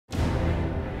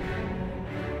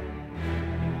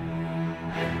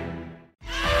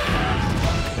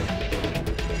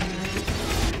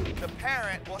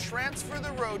transfer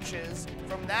the roaches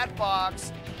from that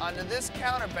box onto this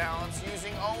counterbalance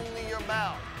using only your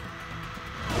mouth.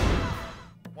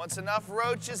 Once enough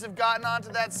roaches have gotten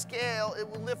onto that scale, it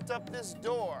will lift up this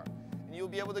door, and you'll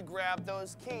be able to grab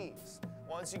those keys.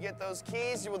 Once you get those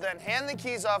keys, you will then hand the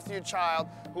keys off to your child,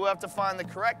 who will have to find the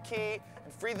correct key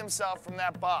and free themselves from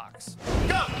that box.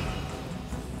 Go!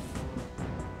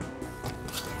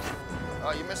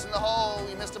 Oh, you're missing the hole.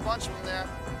 You missed a bunch of them there.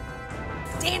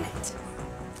 Damn it!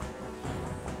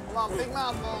 Come on, big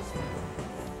mouthfuls.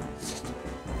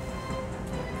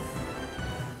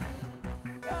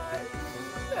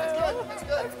 That's good. That's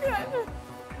good. That's good.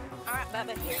 All right,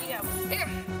 Bubba, here you go. Here.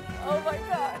 Oh my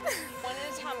God. One at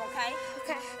a time, okay?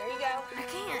 Okay. There you go. I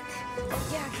can't.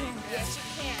 Yeah, I can. Yes, you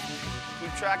can.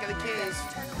 Keep track of the keys.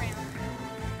 Turn around.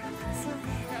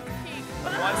 Grab the key.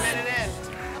 1 minute in.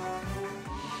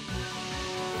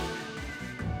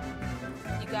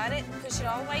 You got it? Push it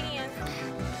all the way in.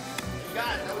 You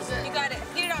got it. That was it. You got it.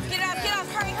 Get it off. Get it off. Get it off.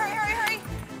 Hurry, hurry, hurry, hurry.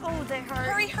 Oh, they hurt.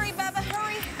 Hurry, hurry, Bubba,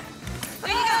 hurry.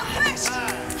 There you go. Push.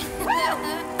 Woo!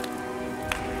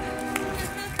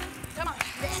 Come on.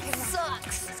 That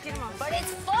sucks. Let's get him off. But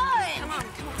it's fun.